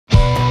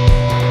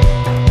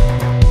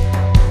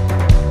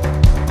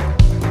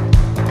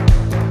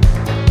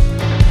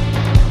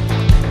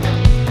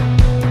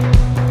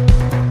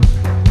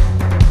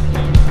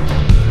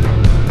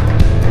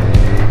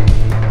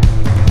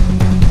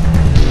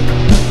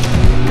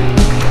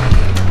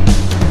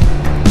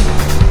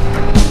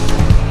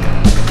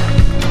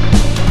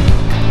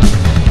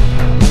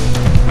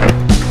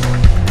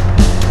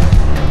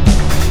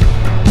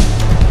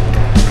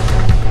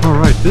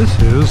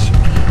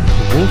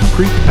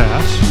Creek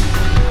Pass,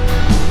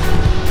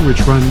 which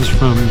runs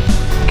from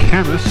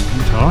Camas,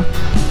 Utah,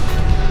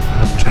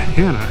 to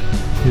Hannah.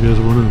 It is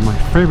one of my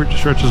favorite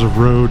stretches of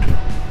road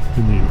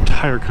in the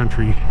entire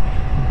country,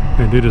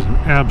 and it is an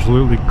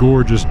absolutely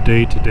gorgeous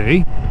day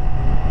today.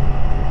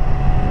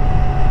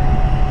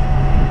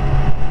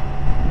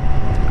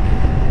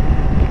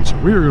 So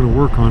we are going to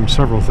work on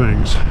several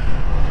things.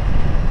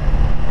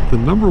 The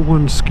number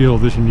one skill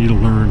that you need to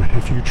learn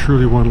if you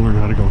truly want to learn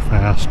how to go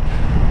fast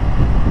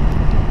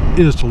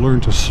is to learn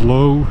to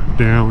slow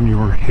down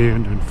your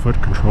hand and foot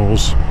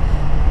controls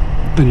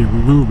and your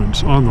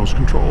movements on those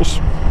controls.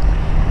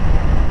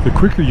 The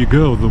quicker you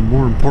go, the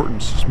more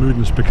important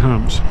smoothness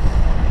becomes.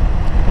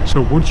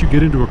 So once you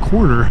get into a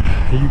corner,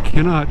 you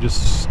cannot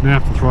just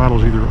snap the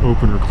throttles either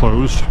open or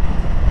closed.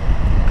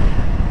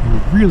 You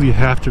really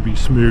have to be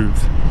smooth.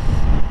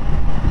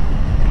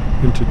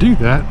 And to do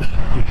that,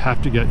 you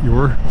have to get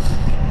your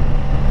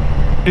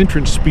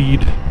entrance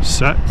speed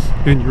set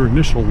and your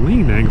initial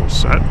lean angle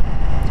set.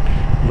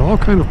 It all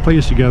kind of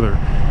plays together,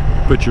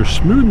 but your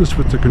smoothness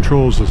with the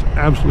controls is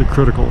absolutely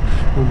critical.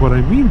 And what I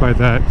mean by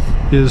that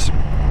is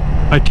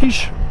I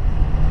teach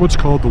what's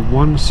called the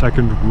 1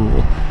 second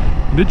rule.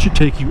 And it should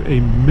take you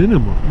a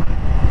minimum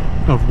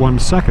of 1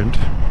 second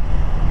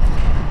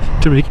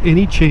to make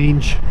any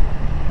change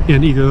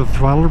in either the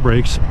throttle or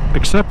brakes,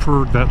 except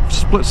for that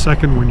split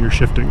second when you're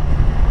shifting.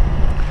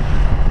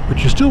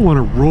 But you still want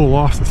to roll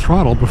off the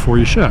throttle before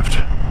you shift.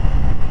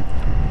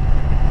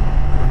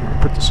 I'm going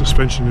to put the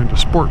suspension into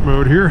sport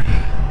mode here.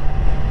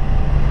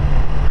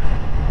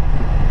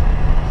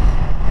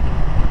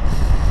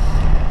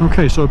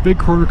 Okay, so a big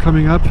corner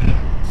coming up,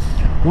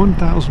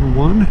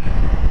 1001,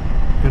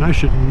 and I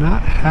should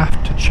not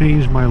have to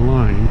change my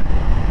line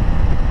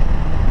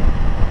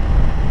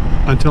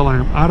until I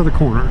am out of the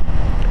corner.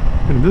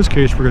 And in this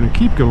case, we're going to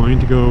keep going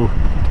to go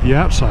to the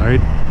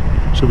outside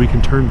so we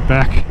can turn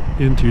back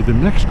into the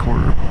next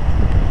corner.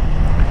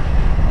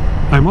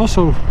 I'm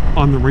also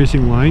on the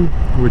racing line,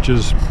 which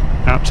is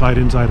outside,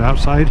 inside,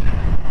 outside.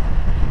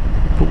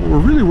 But what we're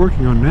really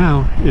working on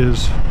now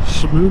is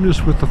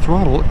smoothness with the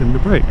throttle and the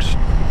brakes.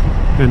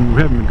 And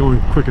we haven't been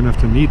going quick enough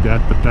to need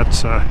that, but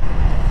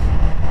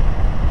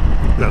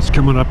that's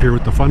coming up here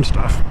with the fun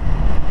stuff.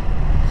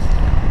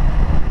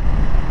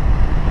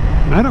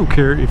 And I don't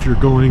care if you're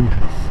going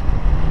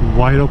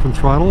wide open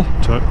throttle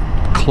to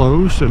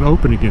close and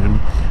open again.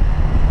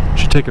 It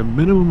should take a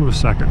minimum of a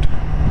second.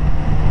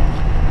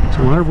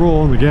 So when I roll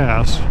on the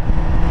gas,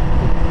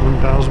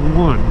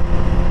 1001.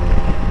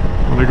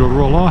 When I go to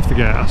roll off the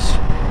gas,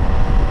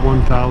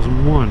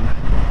 1001.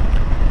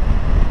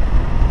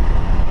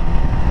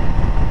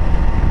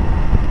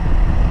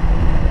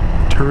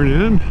 Turn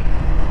in,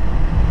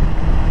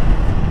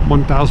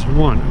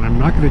 1001. And I'm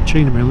not going to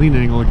change my lean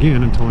angle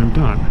again until I'm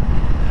done.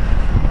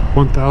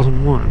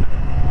 1001.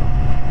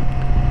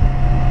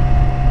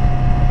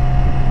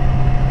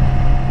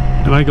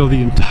 And I go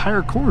the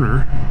entire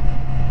corner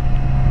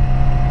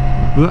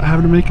without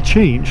having to make a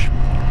change.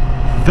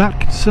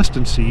 That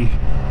consistency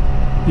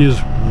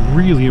is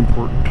really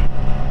important.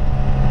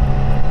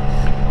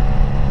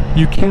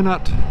 You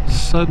cannot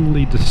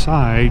suddenly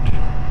decide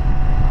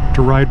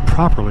to ride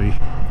properly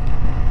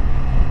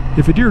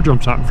if a deer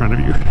jumps out in front of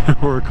you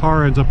or a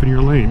car ends up in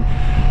your lane.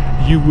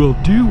 You will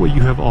do what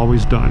you have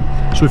always done.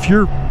 So if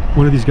you're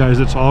one of these guys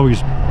that's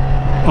always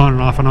on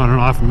and off and on and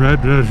off and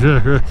red,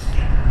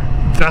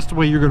 that's the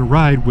way you're going to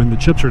ride when the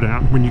chips are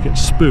down, when you get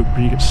spooked,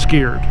 when you get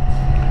scared.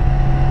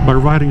 By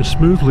riding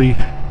smoothly,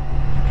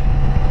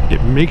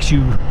 it makes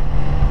you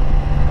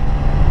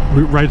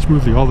ride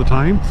smoothly all the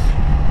time.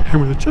 And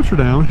when the chips are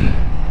down,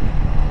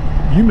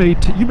 you may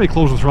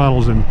close the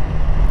throttles in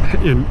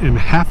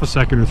half a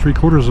second or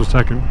 3/4 of a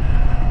second,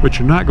 but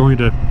you're not going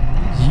to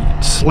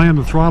slam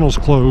the throttles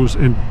closed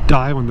and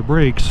dive on the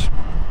brakes,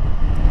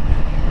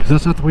 because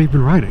that's not the way you've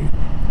been riding.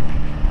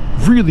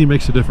 Really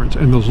makes a difference,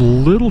 and those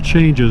little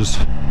changes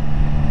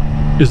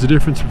is the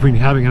difference between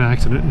having an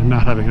accident and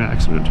not having an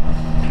accident.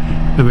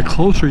 And the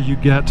closer you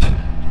get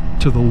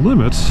to the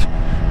limits,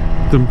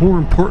 the more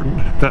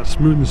important that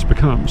smoothness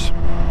becomes.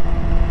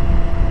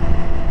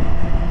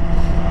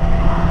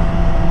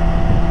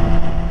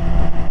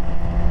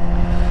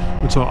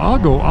 And so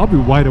I'll be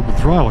wide open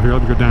throttle here. I'll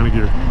go down a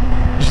gear.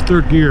 This is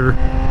third gear.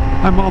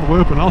 I'm all the way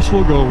up, and I'll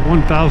still go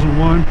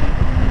 1001,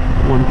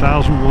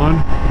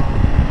 1001,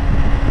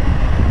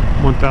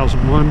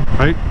 1001,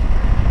 right?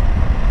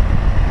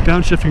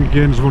 Downshifting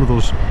again is one of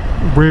those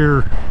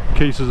rare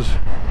cases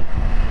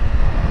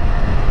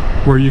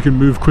where you can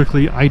move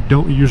quickly. I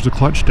don't use the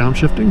clutch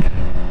downshifting.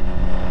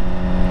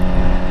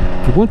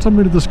 But once I'm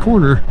into this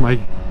corner, my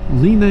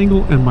lean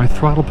angle and my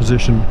throttle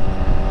position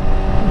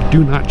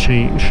do not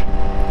change.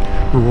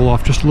 We'll roll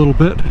off just a little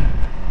bit,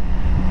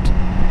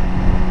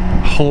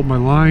 hold my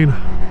line,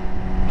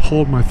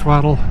 hold my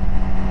throttle,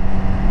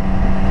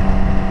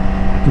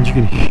 and you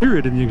can hear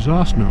it in the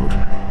exhaust note.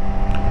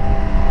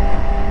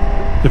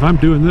 If I'm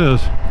doing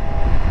this,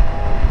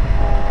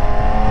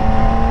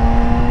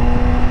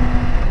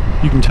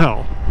 you can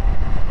tell.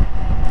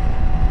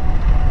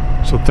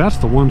 So that's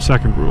the 1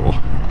 second rule.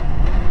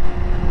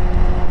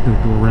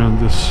 Gonna go around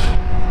this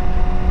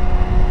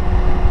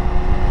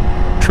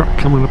truck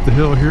coming up the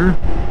hill here.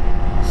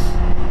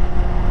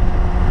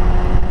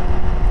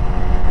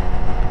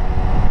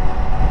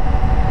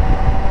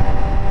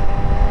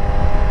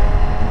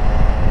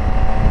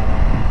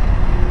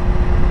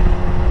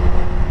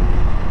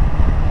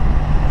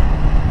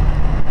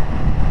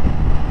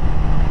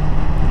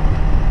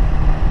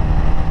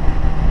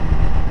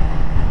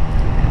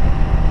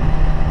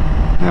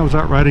 I was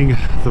out riding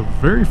the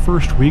very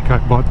first week I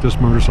bought this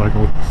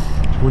motorcycle. So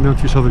I went down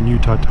through southern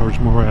Utah towards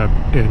Moab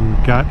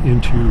and got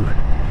into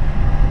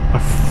a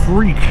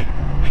freak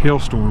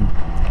hailstorm,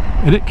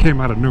 and it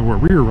came out of nowhere.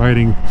 We were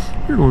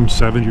going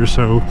 70 or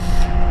so,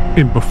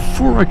 and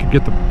before I could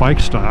get the bike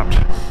stopped,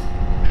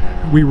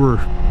 we were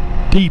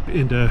deep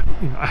into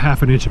a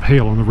half an inch of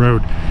hail on the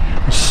road,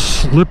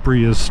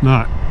 slippery as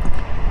snot.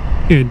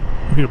 And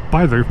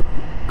by the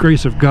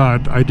grace of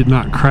God, I did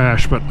not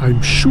crash, but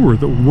I'm sure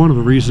that one of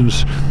the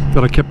reasons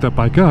that I kept that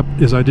bike up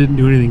is I didn't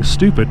do anything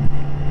stupid.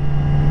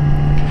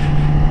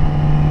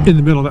 In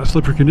the middle of that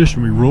slippery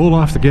condition, we rolled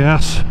off the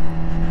gas,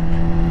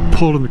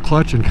 pulled in the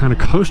clutch, and kind of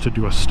coasted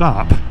to a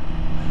stop.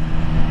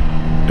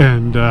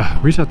 And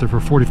we sat there for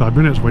 45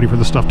 minutes waiting for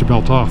the stuff to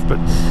melt off. But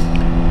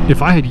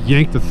if I had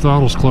yanked the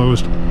throttles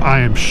closed, I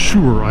am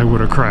sure I would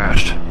have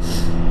crashed.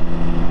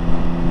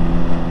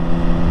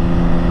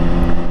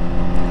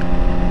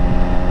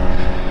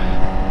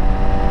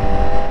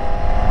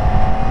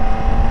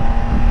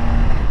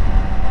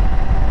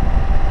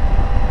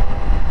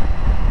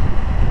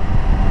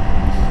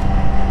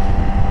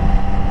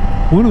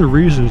 One of the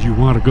reasons you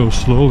want to go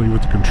slowly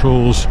with the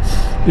controls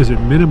is it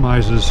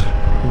minimizes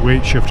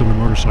weight shift on the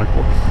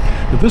motorcycle.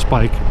 Now, this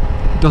bike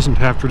doesn't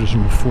have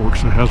traditional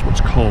forks. It has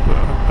what's called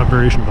a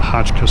variation of the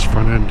Hotchkiss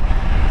front end.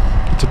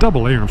 It's a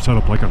double A-arm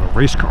setup like on a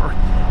race car.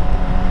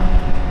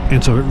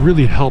 And so it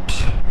really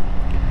helps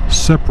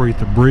separate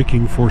the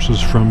braking forces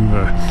from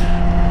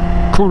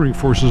the cornering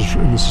forces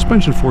and the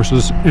suspension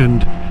forces.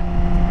 And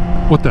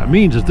what that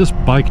means is this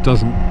bike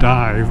doesn't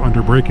dive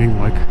under braking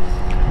like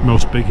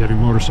most big heavy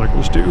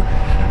motorcycles do.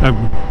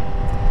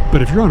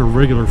 But if you're on a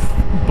regular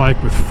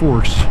bike with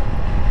forks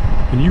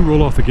and you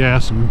roll off the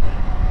gas and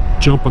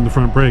jump on the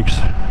front brakes,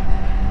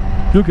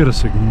 you'll get a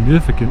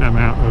significant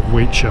amount of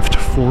weight shift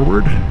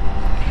forward.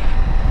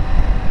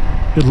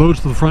 It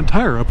loads the front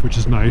tire up, which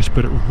is nice,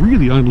 but it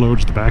really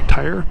unloads the back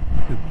tire,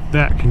 and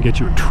that can get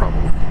you in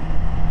trouble.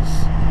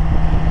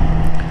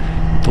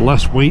 The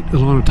less weight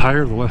is on a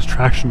tire, the less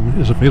traction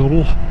is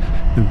available,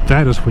 and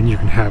that is when you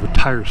can have a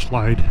tire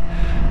slide,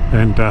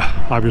 and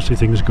obviously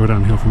things go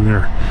downhill from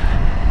there.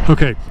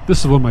 Okay, this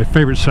is one of my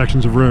favorite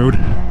sections of road,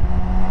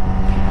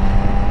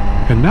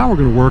 and now we're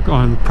going to work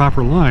on the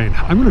proper line.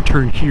 I'm going to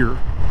turn here,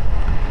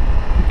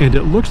 and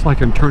it looks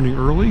like I'm turning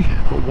early,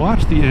 but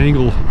watch the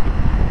angle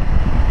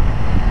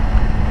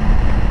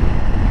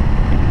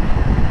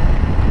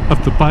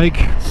of the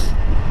bike,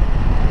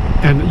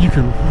 and you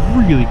can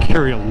really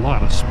carry a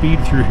lot of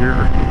speed through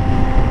here.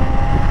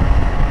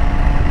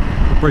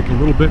 Brake a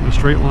little bit in a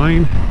straight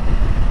line,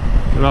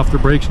 get off the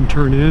brakes and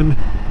turn in,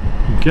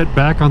 and get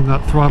back on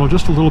that throttle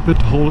just a little bit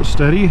to hold it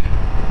steady.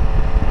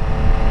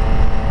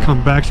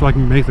 Come back so I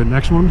can make the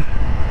next one.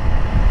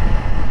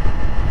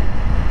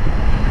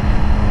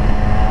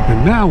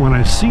 And now when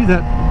I see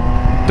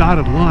that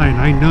dotted line,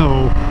 I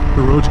know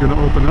the road's going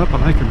to open up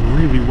and I can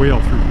really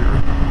whale through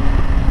here.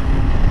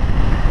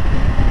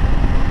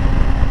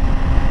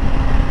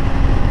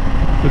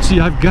 But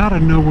see, I've got to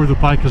know where the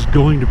bike is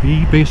going to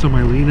be based on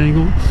my lean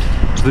angle,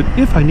 so that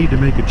if I need to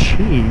make a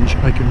change,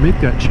 I can make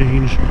that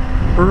change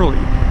early.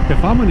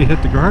 If I'm going to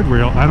hit the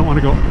guardrail, I don't want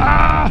to go,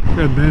 ah,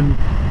 and then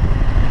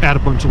add a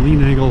bunch of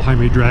lean angle. I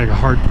may drag a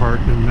hard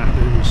part, and that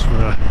is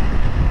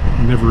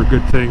never a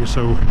good thing.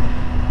 So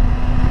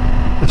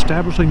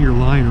establishing your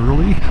line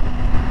early,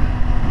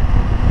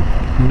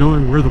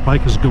 knowing where the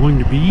bike is going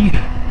to be,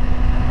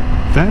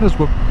 that is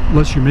what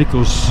lets you make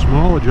those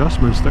small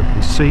adjustments that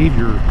can save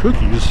your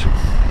cookies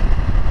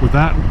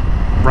without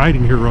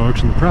riding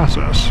heroics in the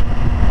process.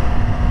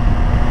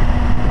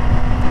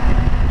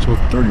 So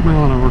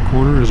 30-mile-an-hour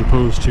corner as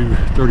opposed to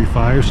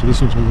 35, so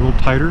this one's a little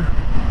tighter.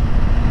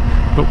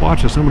 But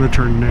watch this, I'm going to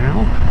turn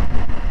now,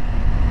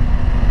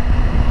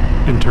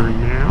 and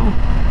turn now,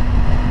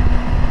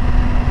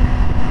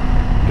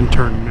 and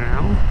turn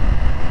now.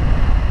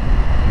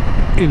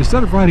 And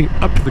instead of riding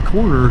up to the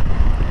corner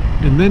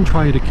and then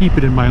trying to keep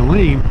it in my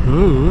lane,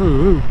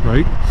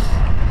 right?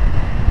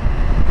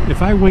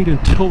 If I wait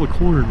until the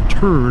corner to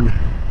turn,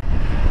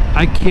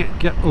 I can't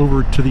get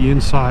over to the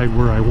inside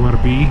where I want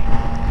to be,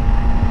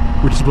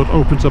 which is what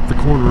opens up the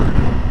corner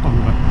on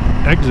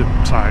the exit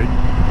side.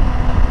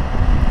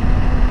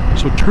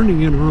 So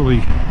turning in early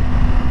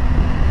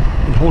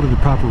and holding the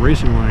proper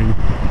racing line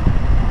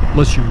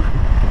lets you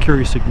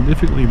carry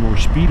significantly more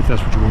speed if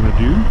that's what you want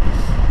to do.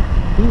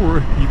 Or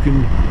you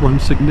can run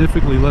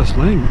significantly less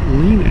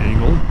lean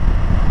angle,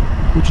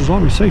 which is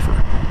always safer.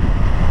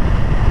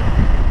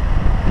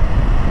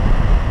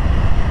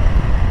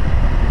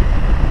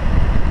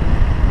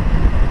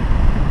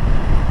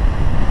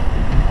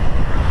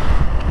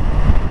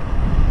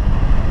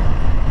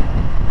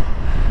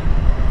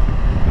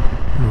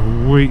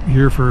 wait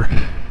here for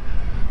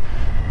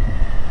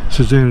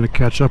Susanna to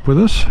catch up with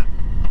us.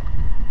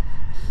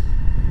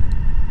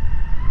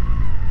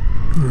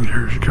 And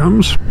here she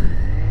comes.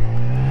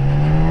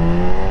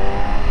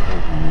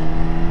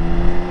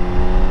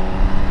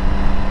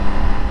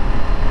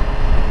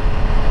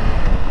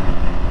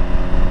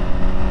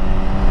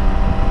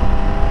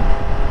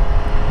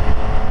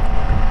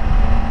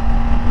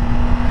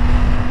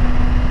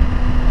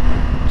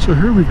 So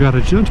here we've got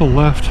a gentle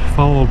left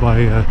followed by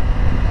a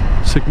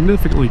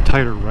significantly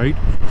tighter right.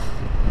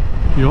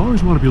 You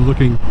always want to be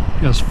looking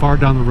as far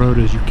down the road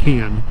as you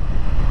can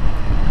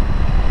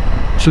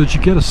so that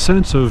you get a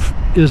sense of,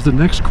 is the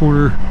next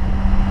corner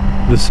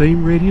the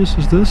same radius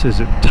as this? Is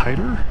it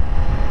tighter?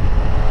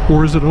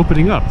 Or is it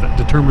opening up? That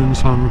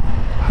determines on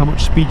how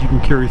much speed you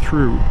can carry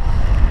through.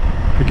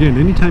 Again,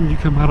 anytime you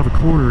come out of a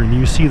corner and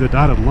you see the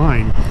dotted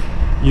line,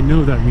 you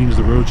know that means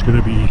the road's going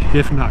to be,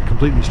 if not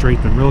completely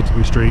straight, then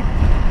relatively straight.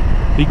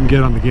 You can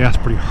get on the gas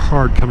pretty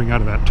hard coming out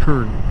of that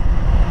turn.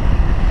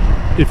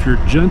 If your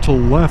gentle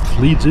left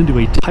leads into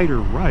a tighter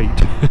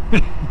right,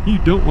 you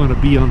don't want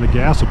to be on the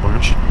gas a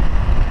bunch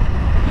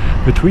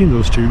between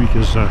those two,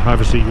 because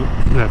obviously you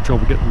have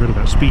trouble getting rid of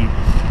that speed.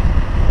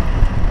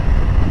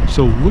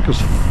 So look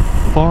as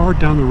far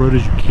down the road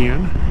as you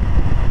can.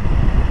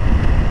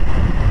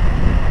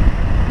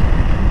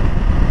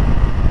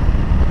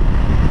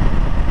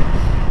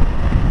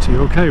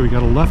 Okay, we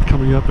got a left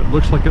coming up. It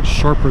looks like it's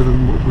sharper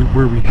than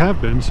where we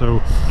have been, so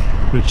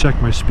I'm going to check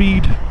my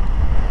speed.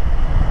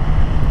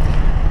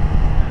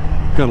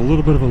 Got a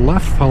little bit of a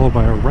left followed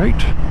by a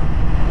right.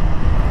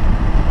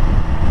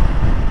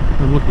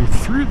 I'm looking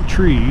through the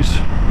trees.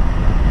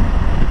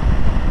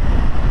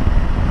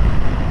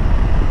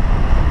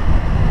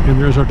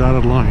 And there's our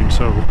dotted line,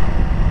 so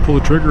pull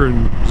the trigger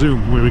and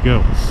zoom, away we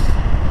go.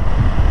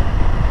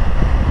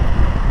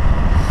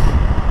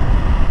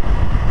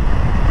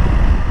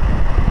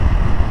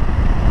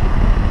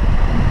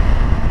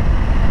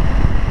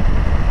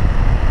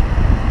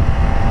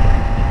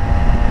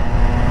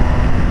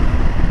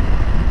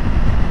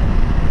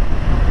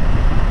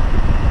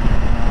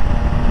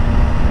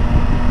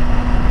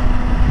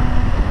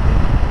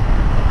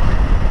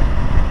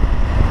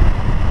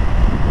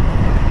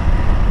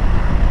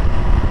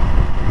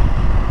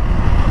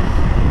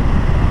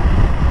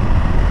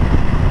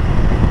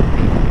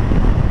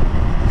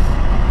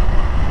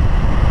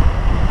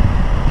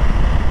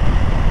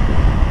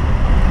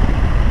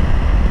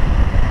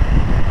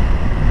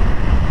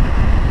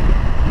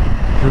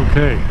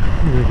 Okay,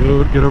 I'm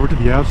going to get over to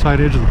the outside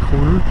edge of the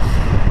corner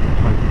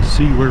so I can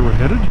see where we're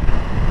headed.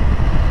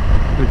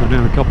 I'm going to go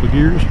down a couple of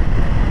gears.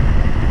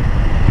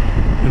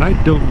 And I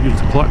don't use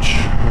the clutch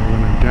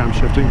when I'm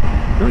downshifting.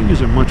 I don't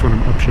use it much when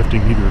I'm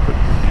upshifting either, but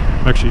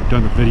I've actually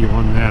done a video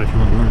on that if you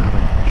want to learn how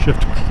to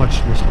shift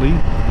clutchlessly.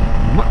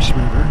 Much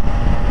smoother.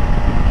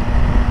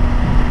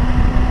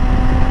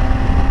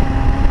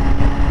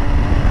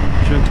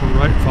 Gentle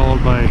right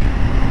followed by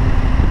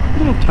a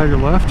little tighter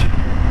left.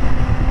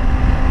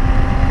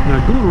 Now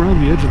going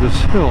around the edge of this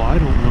hill, I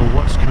don't know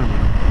what's coming.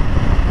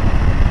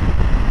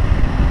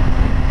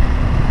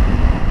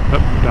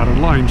 Up, dotted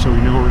line, so we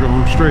know we're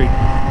going straight.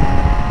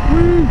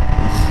 Woo!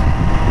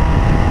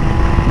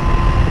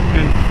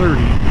 And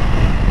 30.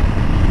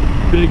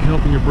 Big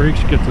helping of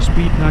brakes, get the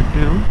speed knocked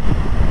down.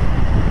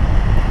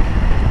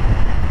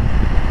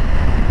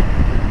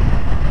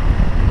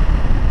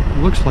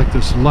 It looks like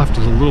this left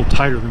is a little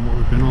tighter than what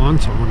we've been on,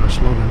 so I'm going to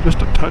slow down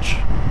just a touch.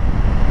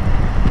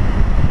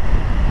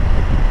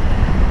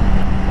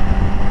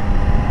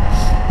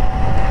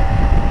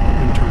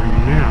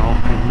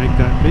 Make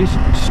that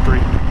basically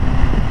straight.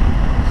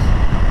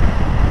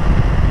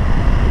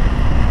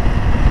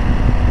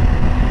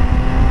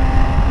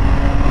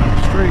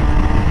 Straight.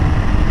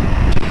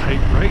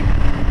 Tight right.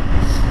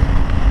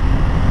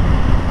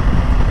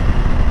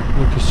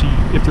 Look to see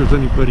if there's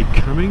anybody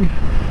coming.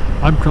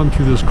 I'm coming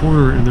through this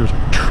corner and there's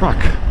a truck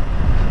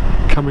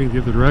coming the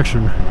other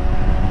direction.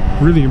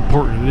 Really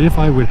important. And if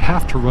I would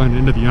have to run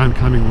into the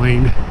oncoming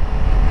lane,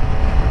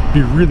 it'd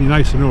be really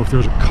nice to know if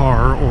there's a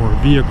car or a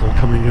vehicle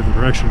coming the other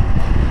direction.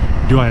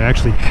 Do I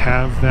actually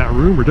have that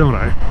room or don't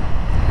I?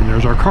 And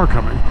there's our car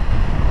coming.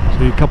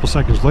 So a couple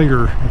seconds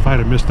later, if I'd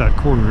have missed that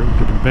corner, it would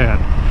have been bad.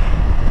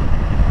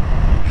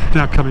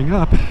 Now coming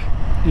up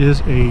is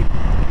a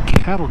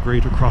cattle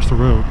grate across the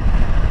road.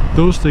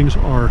 Those things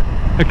are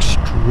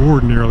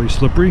extraordinarily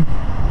slippery.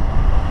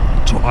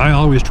 So I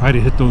always try to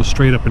hit those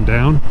straight up and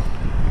down.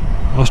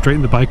 I'll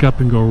straighten the bike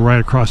up and go right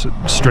across it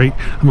straight.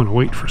 I'm going to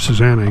wait for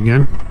Susanna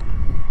again.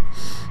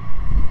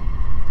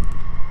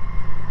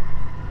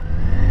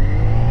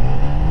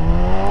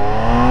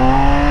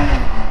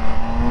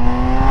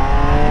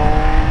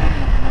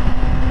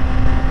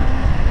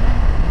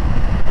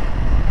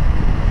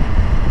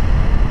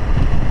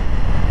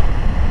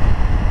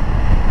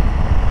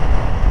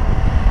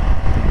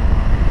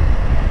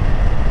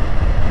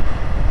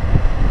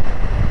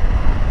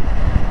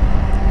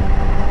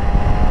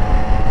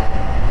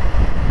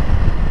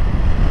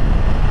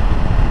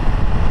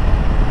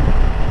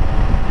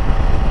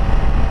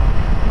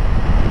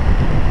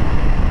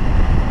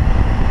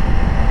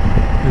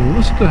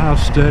 to how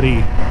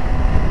steady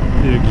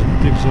the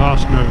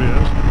exhaust note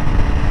is.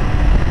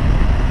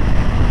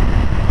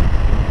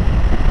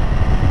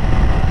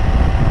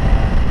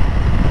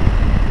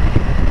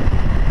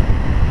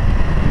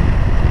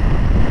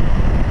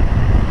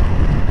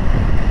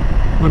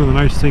 One of the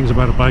nice things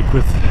about a bike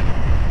with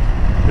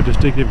a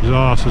distinctive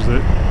exhaust is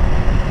that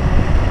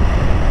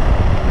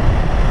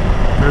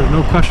there's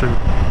no question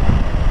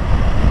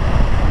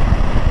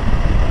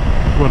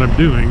what I'm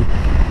doing.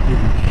 You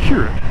can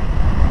hear it,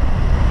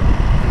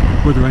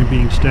 whether I'm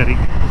being steady.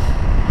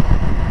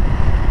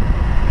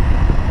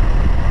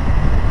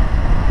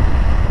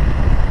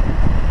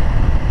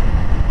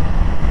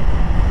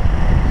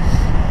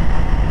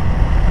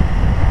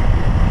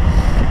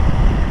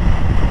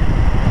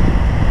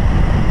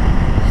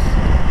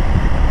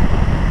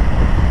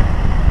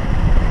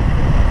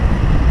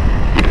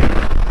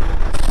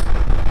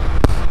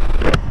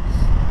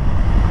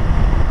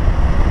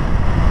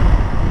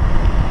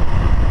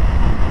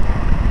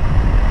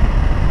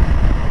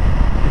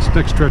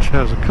 Next stretch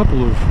has a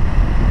couple of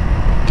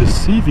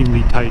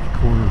deceivingly tight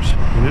corners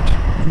in it,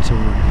 and so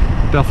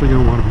we're definitely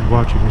going to want to be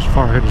watching as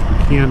far ahead as we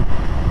can.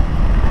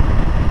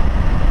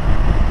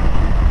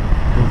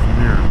 Go from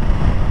there.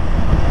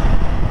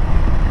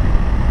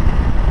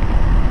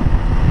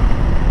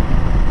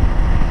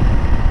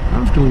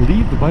 I'm just going to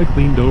leave the bike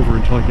leaned over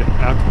until I get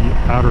out to the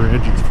outer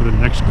edges for the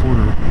next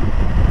corner.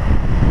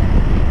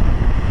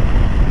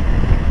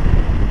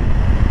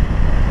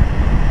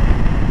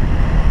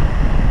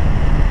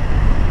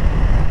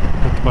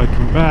 Bike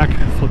come back,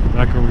 flip it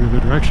back over the other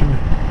direction.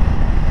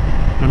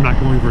 I'm not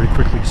going very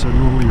quickly, so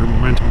normally your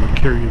momentum would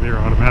carry you there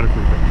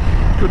automatically,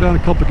 but go down a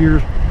couple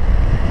gears.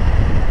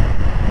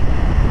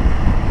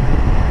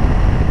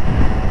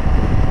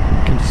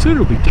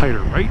 Considerably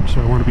tighter, right?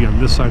 So I want to be on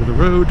this side of the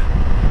road.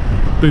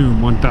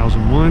 Boom,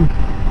 1001.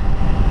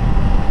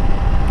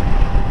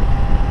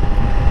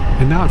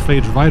 And now it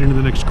fades right into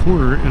the next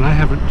corner, and I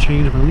haven't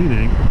changed my lean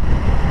angle.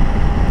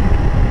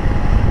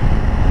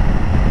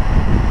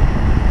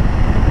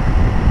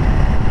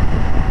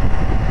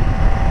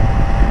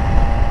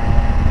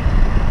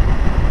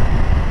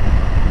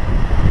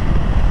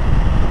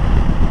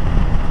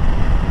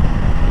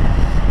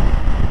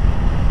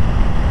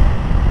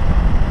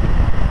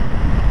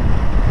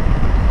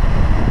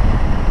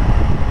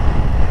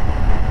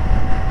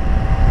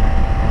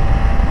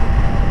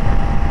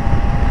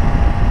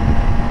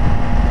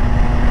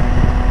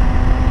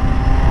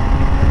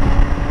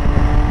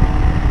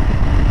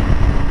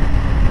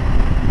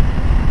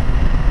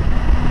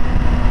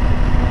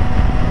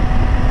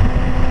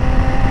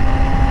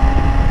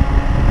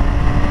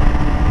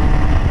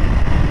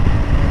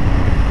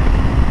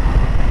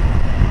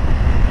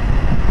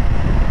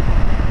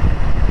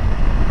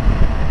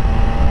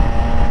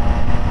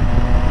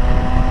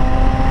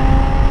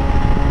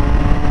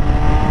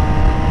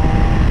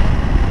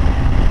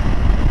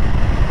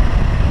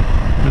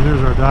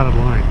 Dotted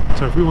line.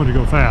 So if we want to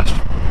go fast,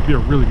 it'd be a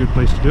really good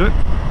place to do it.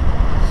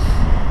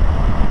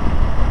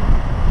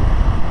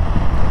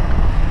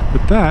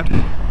 But that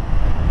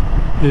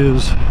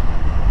is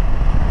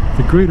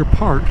the greater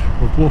part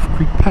of Wolf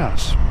Creek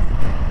Pass.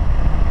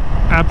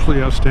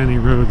 Absolutely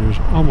outstanding road. There's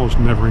almost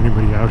never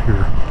anybody out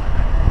here,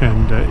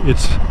 and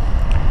it's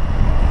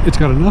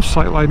got enough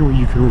sightline where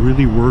you can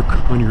really work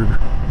on your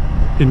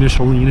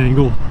initial lean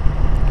angle.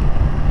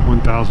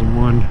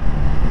 1001.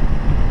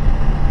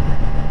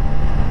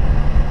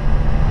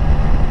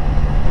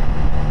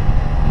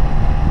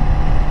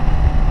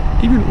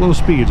 Even at low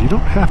speeds, you don't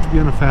have to be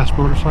on a fast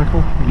motorcycle.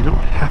 You don't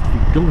have to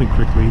be going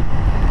quickly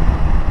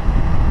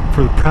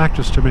for the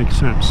practice to make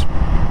sense.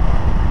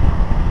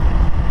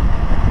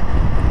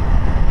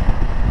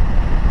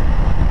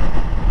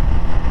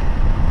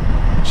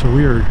 So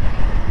we are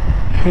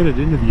headed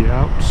into the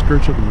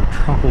outskirts of the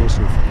metropolis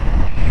of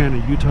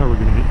Hannah, Utah. We're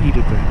going to eat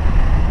at the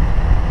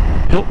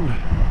Hilton,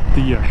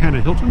 the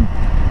Hannah Hilton,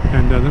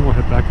 and then we'll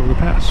head back over the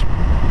pass.